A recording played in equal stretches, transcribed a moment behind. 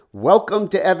Welcome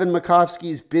to Evan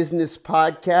Makovsky's Business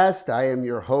Podcast. I am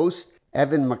your host,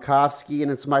 Evan Makovsky,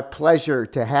 and it's my pleasure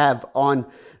to have on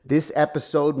this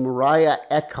episode Mariah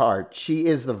Eckhardt. She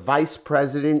is the Vice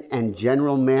President and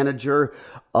General Manager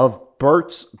of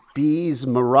Burt's Bees.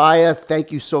 Mariah,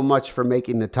 thank you so much for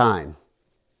making the time.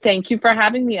 Thank you for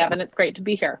having me, Evan. It's great to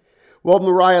be here. Well,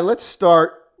 Mariah, let's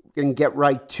start and get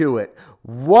right to it.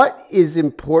 What is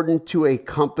important to a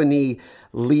company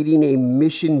leading a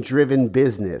mission-driven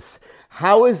business?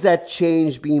 How has that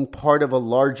changed being part of a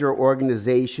larger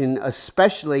organization,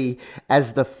 especially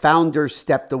as the founder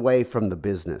stepped away from the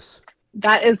business?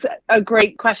 That is a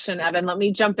great question, Evan. Let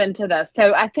me jump into this.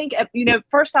 So I think,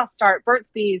 first I'll start.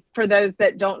 Burt's Bees, for those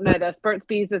that don't know this, Burt's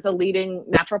Bees is a leading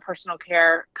natural personal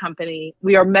care company.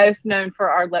 We are most known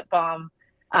for our lip balm.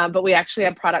 But we actually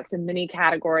have products in many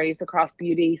categories across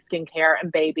beauty, skincare,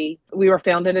 and baby. We were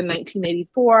founded in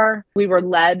 1984. We were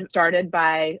started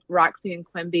by Roxy and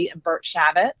Quimby and Burt,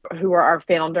 who were our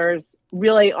founders,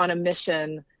 really on a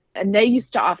mission. And they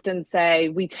used to often say,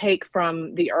 we take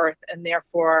from the earth and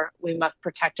therefore we must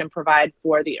protect and provide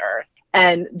for the earth.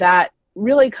 And that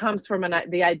really comes from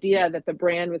the idea that the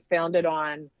brand was founded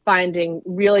on finding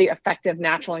really effective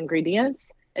natural ingredients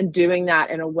and doing that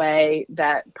in a way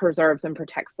that preserves and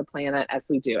protects the planet as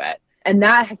we do it. And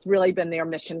that has really been their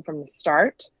mission from the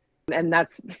start. And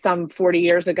that's some 40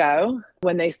 years ago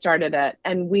when they started it.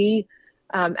 And we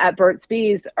at Burt's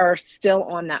Bees are still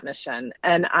on that mission.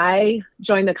 And I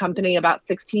joined the company about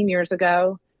 16 years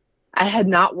ago. I had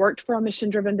not worked for a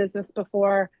mission-driven business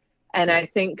before. And I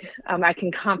think I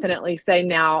can confidently say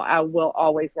now I will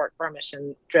always work for a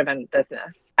mission-driven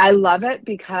business. I love it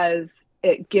because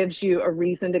it gives you a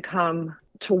reason to come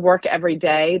to work every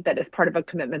day that is part of a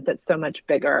commitment that's so much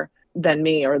bigger than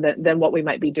me or than what we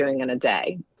might be doing in a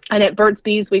day. And at Burt's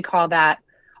Bees, we call that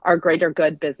our greater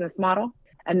good business model.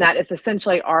 And that is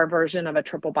essentially our version of a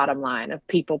triple bottom line of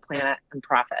people, planet, and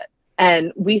profit.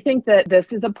 And we think that this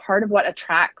is a part of what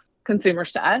attracts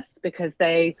consumers to us because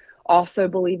they also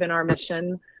believe in our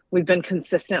mission. We've been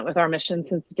consistent with our mission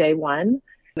since day one.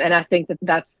 And I think that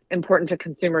that's important to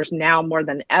consumers now more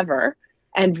than ever.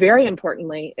 And very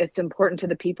importantly, it's important to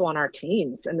the people on our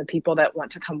teams and the people that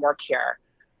want to come work here.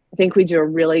 I think we do a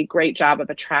really great job of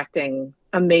attracting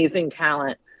amazing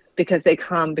talent because they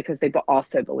come because they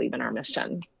also believe in our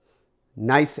mission.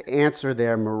 Nice answer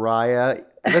there, Mariah.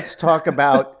 Let's talk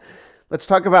about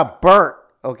Burt,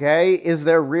 okay? Is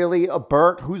there really a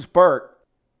Burt? Who's Burt?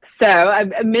 So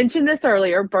I mentioned this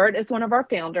earlier. Burt is one of our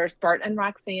founders. Burt and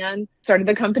Roxanne started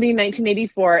the company in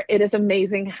 1984. It is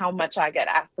amazing how much I get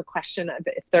asked the question of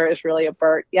if there is really a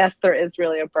Burt. Yes, there is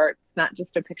really a Burt. It's not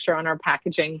just a picture on our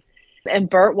packaging. And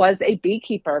Burt was a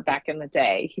beekeeper back in the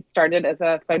day. He started as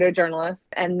a photojournalist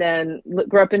and then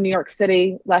grew up in New York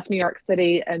City, left New York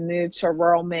City and moved to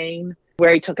rural Maine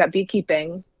where he took up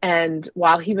beekeeping. And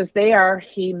while he was there,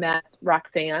 he met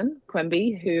Roxanne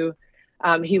Quimby, who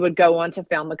he would go on to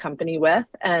found the company with.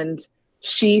 And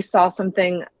she saw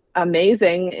something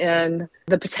amazing in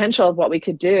the potential of what we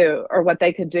could do or what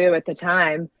they could do at the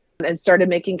time and started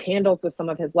making candles with some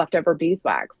of his leftover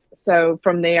beeswax. So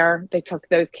from there, they took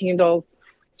those candles,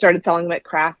 started selling them at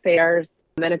craft fairs.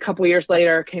 And then a couple years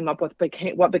later came up with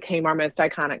what became our most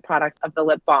iconic product of the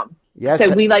lip balm. Yes. So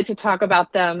we like to talk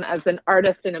about them as an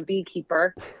artist and a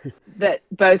beekeeper that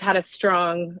both had a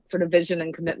strong sort of vision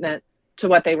and commitment to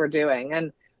what they were doing.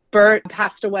 And Burt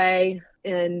passed away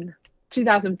in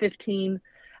 2015,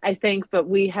 I think, but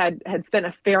we had spent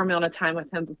a fair amount of time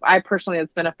with him. I personally had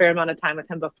spent a fair amount of time with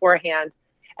him beforehand.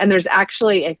 And there's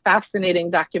actually a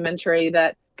fascinating documentary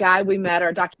that guy we met,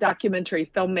 our documentary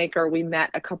filmmaker we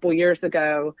met a couple years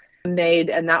ago made,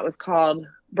 and that was called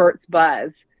Burt's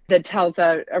Buzz, that tells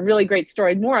a really great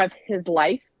story, more of his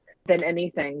life than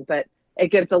anything, but it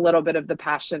gives a little bit of the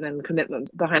passion and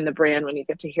commitment behind the brand when you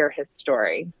get to hear his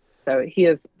story. So he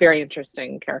is a very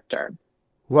interesting character.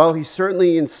 Well, he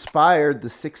certainly inspired the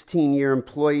 16-year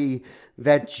employee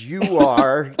that you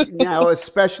are. Now,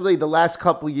 especially the last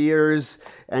couple years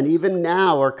and even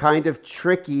now are kind of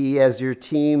tricky as your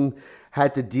team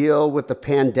had to deal with the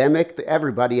pandemic.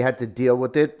 Everybody had to deal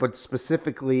with it, but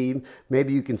specifically,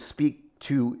 maybe you can speak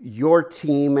to your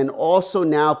team. And also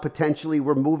now potentially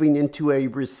we're moving into a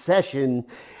recession.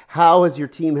 How has your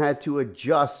team had to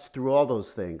adjust through all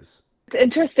those things? It's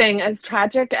interesting, as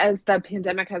tragic as the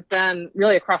pandemic has been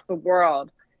really across the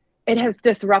world, it has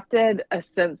disrupted a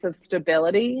sense of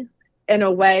stability in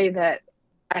a way that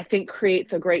I think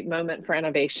creates a great moment for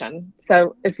innovation.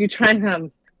 So if you try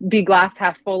and be glass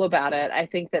half full about it, I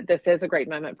think that this is a great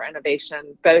moment for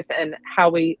innovation, both in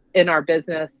how we, in our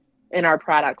business, in our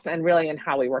products, and really in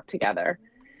how we work together.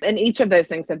 And each of those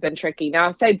things have been tricky. Now,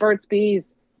 I'll say Burt's Bees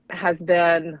has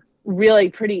been really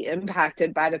pretty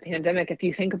impacted by the pandemic. If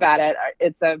you think about it,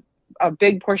 it's a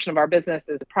big portion of our business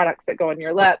is products that go on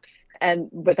your lips, and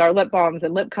with our lip balms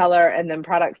and lip color, and then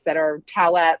products that are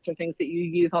towelettes or things that you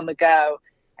use on the go.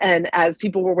 And as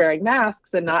people were wearing masks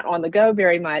and not on the go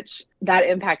very much, that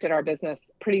impacted our business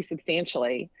pretty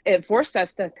substantially. It forced us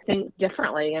to think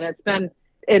differently. And it's been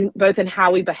in both in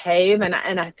how we behave. And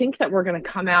I think that we're going to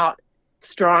come out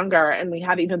stronger, and we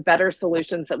have even better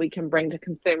solutions that we can bring to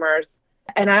consumers.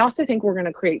 And I also think we're going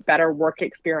to create better work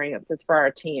experiences for our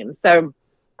team. So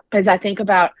as I think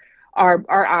about our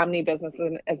omni business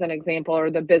as an example,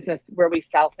 or the business where we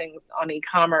sell things on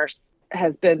e-commerce,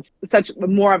 has been such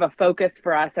more of a focus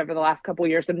for us over the last couple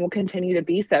of years, and will continue to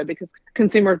be so, because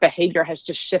consumer behavior has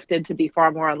just shifted to be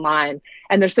far more online.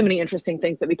 And there's so many interesting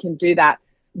things that we can do that,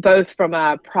 both from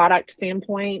a product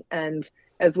standpoint and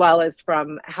as well as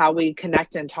from how we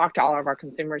connect and talk to all of our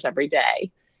consumers every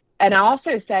day. And I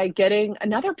also say getting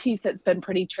another piece that's been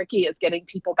pretty tricky is getting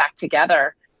people back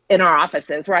together in our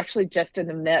offices. We're actually just in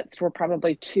the midst, we're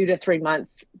probably 2 to 3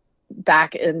 months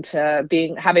back into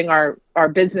having our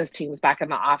business teams back in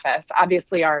the office.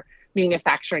 Obviously, our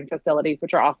manufacturing facilities,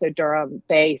 which are also Durham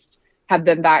based, have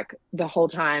been back the whole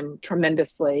time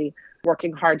tremendously,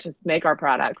 working hard to make our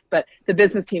products. But the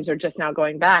business teams are just now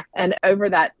going back. And over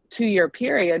that 2-year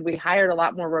period, we hired a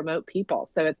lot more remote people.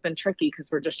 So it's been tricky because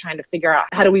we're just trying to figure out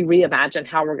how do we reimagine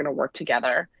how we're going to work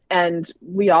together. And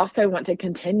we also want to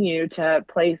continue to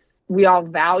we all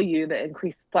value the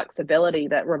increased flexibility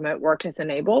that remote work has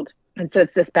enabled. And so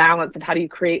it's this balance of how do you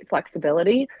create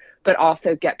flexibility, but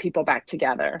also get people back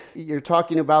together. You're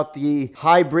talking about the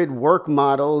hybrid work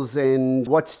models and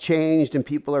what's changed and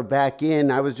people are back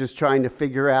in. I was just trying to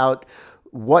figure out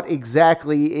what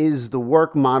exactly is the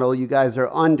work model you guys are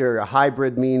under. A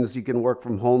hybrid means you can work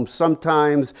from home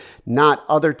sometimes, not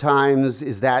other times.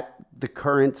 Is that the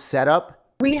current setup?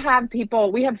 We have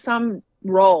some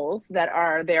roles that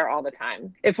are there all the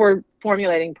time. If we're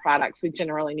formulating products, we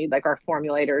generally need like our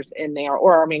formulators in there,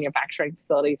 or our manufacturing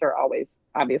facilities are always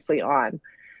obviously on.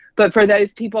 But for those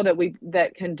people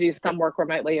that can do some work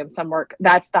remotely and some work,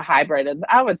 that's the hybrid. And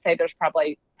I would say there's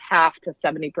probably half to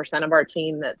 70% of our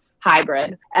team that's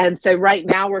hybrid. And so right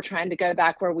now we're trying to go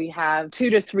back where we have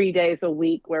 2 to 3 days a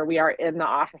week where we are in the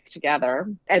office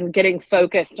together, and getting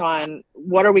focused on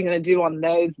what are we going to do on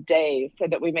those days so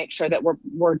that we make sure that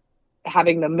we're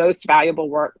having the most valuable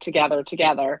work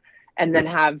together, and then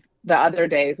have the other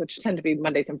days, which tend to be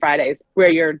Mondays and Fridays, where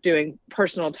you're doing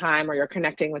personal time or you're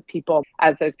connecting with people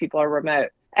as those people are remote.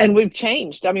 And we've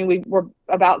changed. I mean, we're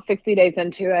about 60 days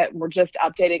into it. We're just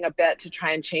updating a bit to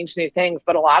try and change new things.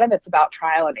 But a lot of it's about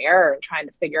trial and error and trying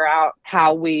to figure out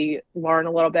how we learn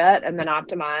a little bit and then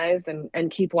optimize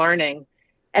and keep learning.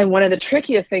 And one of the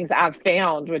trickiest things I've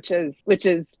found, which is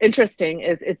interesting,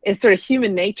 is it's sort of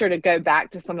human nature to go back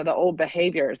to some of the old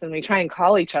behaviors, and we try and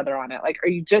call each other on it. Like, are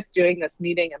you just doing this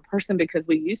meeting in person because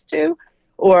we used to,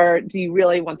 or do you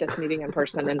really want this meeting in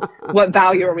person? And what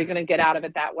value are we going to get out of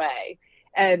it that way?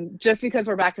 And just because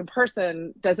we're back in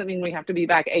person doesn't mean we have to be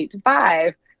back 8 to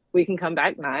 5. We can come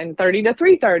back 9:30 to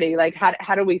 3:30. Like,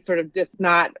 how do we sort of just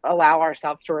not allow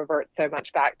ourselves to revert so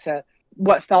much back to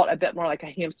what felt a bit more like a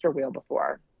hamster wheel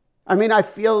before? I mean, I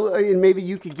feel, and maybe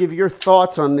you could give your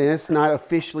thoughts on this, not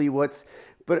officially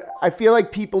but I feel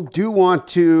like people do want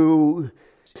to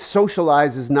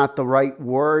socialize, is not the right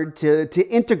word, to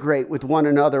integrate with one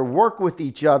another, work with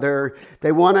each other.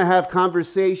 They want to have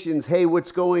conversations. Hey,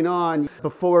 what's going on?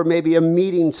 Before maybe a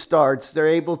meeting starts, they're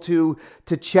able to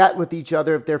chat with each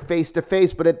other if they're face to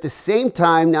face. But at the same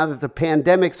time, now that the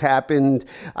pandemic's happened,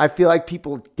 I feel like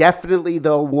people definitely,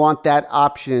 though, want that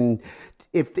option.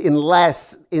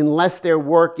 Unless their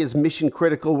work is mission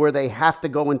critical where they have to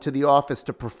go into the office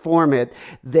to perform it,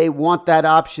 they want that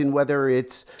option, whether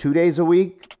it's 2 days a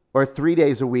week or 3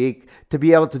 days a week, to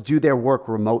be able to do their work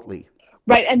remotely.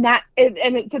 Right.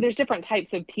 So there's different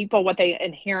types of people, what they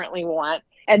inherently want.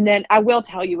 And then I will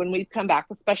tell you, when we've come back,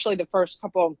 especially the first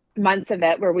couple months of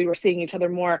it where we were seeing each other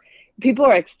more, people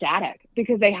are ecstatic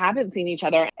because they haven't seen each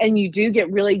other. And you do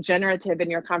get really generative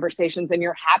in your conversations, and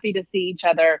you're happy to see each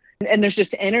other. And there's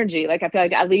just energy. Like, I feel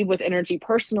like I leave with energy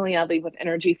personally. I leave with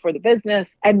energy for the business.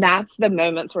 And that's the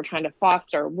moments we're trying to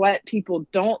foster. What people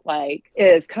don't like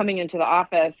is coming into the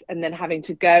office and then having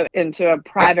to go into a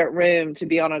private room to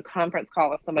be on a conference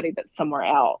call with somebody that's somewhere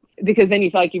else, because then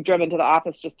you feel like you've driven to the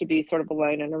office just to be sort of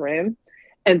alone in a room.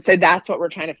 And so that's what we're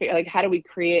trying to figure, like, how do we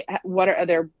create, what are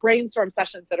there brainstorm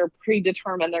sessions that are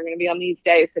predetermined? They're going to be on these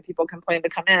days so people can plan to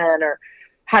come in, or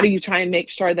how do you try and make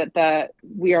sure that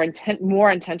we are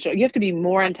more intentional? You have to be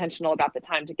more intentional about the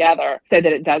time together so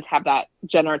that it does have that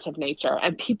generative nature.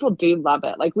 And people do love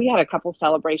it. Like we had a couple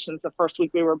celebrations the first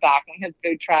week we were back, and we had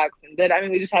food trucks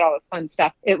and we just had all this fun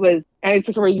stuff. It's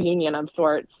like a reunion of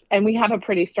sorts. And we have a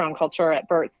pretty strong culture at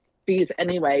Burt's Bees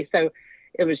anyway. So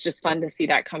it was just fun to see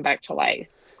that come back to life.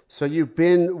 So you've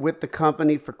been with the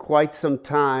company for quite some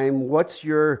time. What's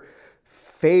your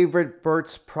favorite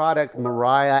Burt's product,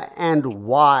 Mariah, and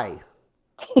why?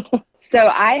 So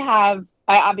I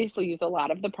obviously use a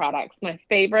lot of the products. My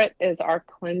favorite is our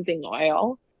cleansing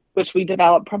oil, which we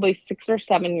developed probably 6 or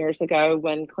 7 years ago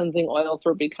when cleansing oils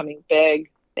were becoming big,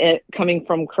 coming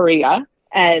from Korea.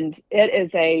 And it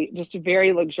is just a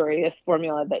very luxurious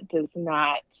formula that does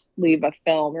not leave a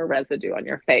film or residue on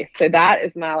your face. So that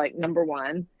is my number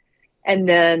one. And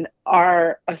then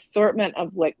our assortment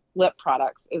of lip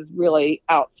products is really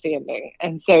outstanding.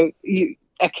 And so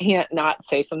I can't not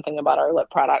say something about our lip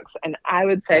products. And I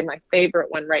would say my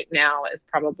favorite one right now is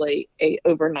probably a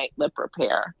overnight lip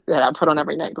repair that I put on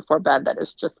every night before bed. That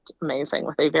is just amazing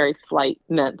with a very slight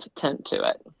mint tint to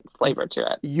it, flavor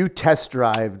to it. You test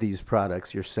drive these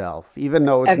products yourself, even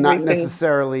though it's not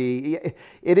necessarily,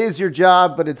 it is your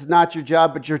job, but it's not your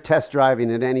job, but you're test driving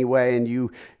it anyway. And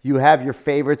you have your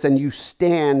favorites, and you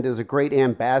stand as a great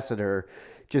ambassador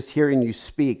just hearing you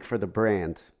speak for the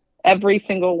brand. Every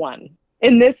single one.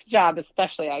 In this job,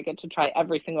 especially, I get to try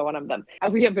every single one of them.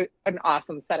 We have an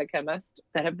awesome set of chemists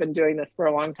that have been doing this for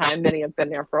a long time. Many have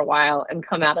been there for a while and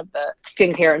come out of the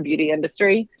skincare and beauty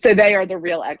industry. So they are the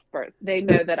real experts. They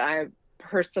know that I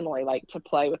personally like to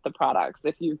play with the products.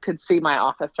 If you could see my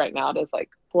office right now, it is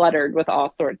cluttered with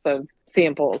all sorts of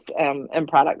samples and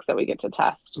products that we get to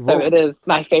test. So it is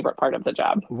my favorite part of the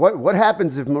job. What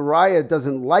happens if Mariah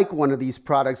doesn't like one of these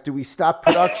products? Do we stop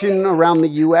production around the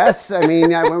U.S.? I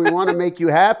mean, when we want to make you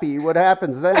happy, what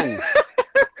happens then?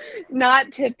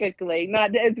 Not typically.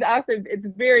 It's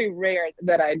very rare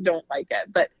that I don't like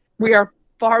it, but we are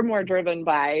far more driven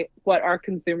by what our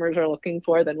consumers are looking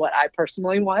for than what I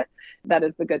personally want. That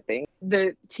is the good thing.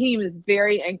 The team is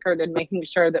very anchored in making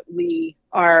sure that we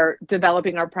are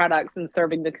developing our products and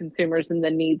serving the consumers and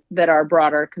the needs that our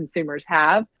broader consumers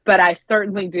have. But I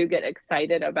certainly do get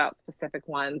excited about specific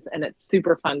ones, and it's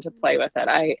super fun to play with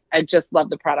it. I just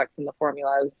love the products and the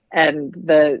formulas and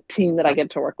the team that I get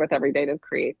to work with every day to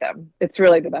create them. It's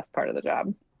really the best part of the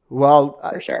job. Well,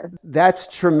 for sure. That's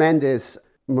tremendous,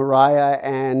 Mariah,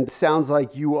 and sounds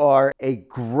like you are a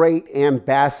great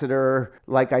ambassador,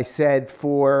 like I said,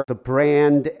 for the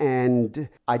brand. And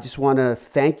I just want to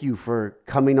thank you for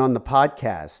coming on the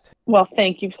podcast. Well,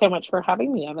 thank you so much for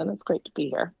having me, Evan. It's great to be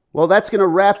here. Well, that's going to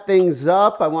wrap things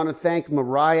up. I want to thank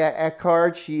Mariah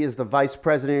Eckhardt. She is the Vice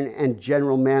President and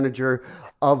General Manager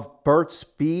of Burt's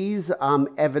Bees. I'm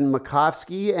Evan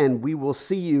Makovsky, and we will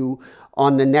see you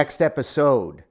on the next episode.